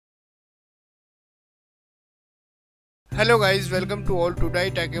Hello guys, welcome to all.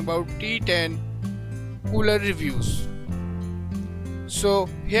 Today talking about T10 cooler reviews. So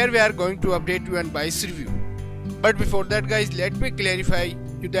here we are going to update you on Bice review. But before that guys, let me clarify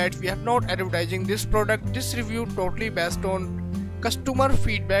you that we are not advertising this product. This review totally based on customer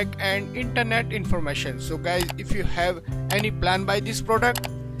feedback and internet information. So guys, if you have any plan by this product,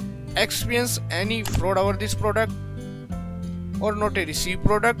 experience any fraud over this product, or not a received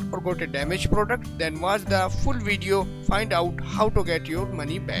product, or got a damaged product, then watch the full video, find out how to get your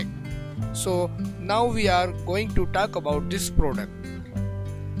money back. So now we are going to talk about this product.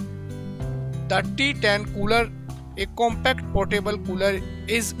 The T10 cooler, a compact portable cooler,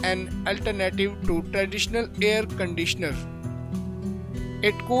 is an alternative to traditional air conditioner.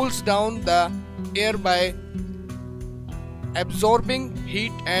 It cools down the air by absorbing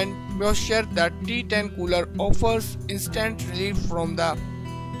heat and moisture. The T10 cooler offers instant relief from the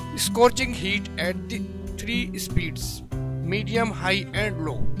scorching heat at the three speeds: medium, high and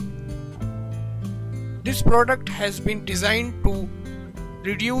low. This product has been designed to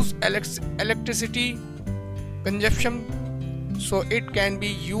reduce electricity consumption, so it can be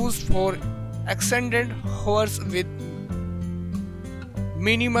used for extended hours with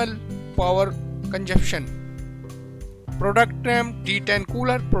minimal power consumption. Product name T10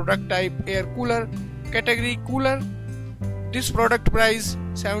 cooler, product type air cooler, category cooler. This product price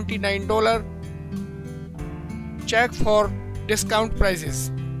 $79. Check for discount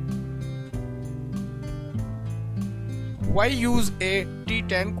prices. Why use a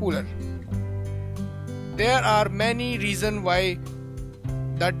T10 cooler? There are many reasons why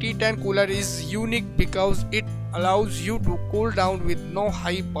the T10 cooler is unique, because it allows you to cool down with no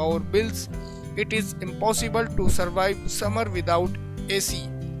high power bills. It is impossible to survive summer without AC,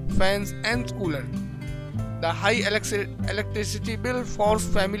 fans and cooler. The high electricity bill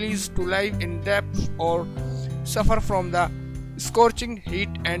forces families to live in depth or suffer from the scorching heat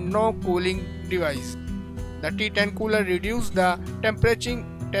and no cooling device. The T10 cooler reduced the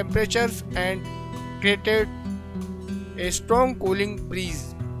temperatures and created a strong cooling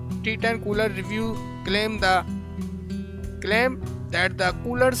breeze. T10 cooler review claim that the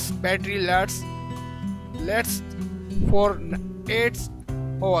cooler's battery lasts for 8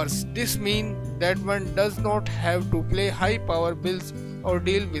 hours. This means that one does not have to pay high power bills or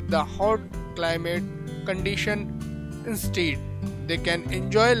deal with the hot climate condition. Instead, they can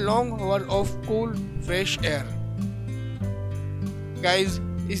enjoy long hours of cool, fresh air. Guys,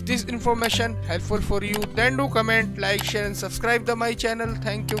 is this information helpful for you? Then do comment, like, share and subscribe to my channel.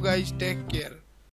 Thank you guys. Take care.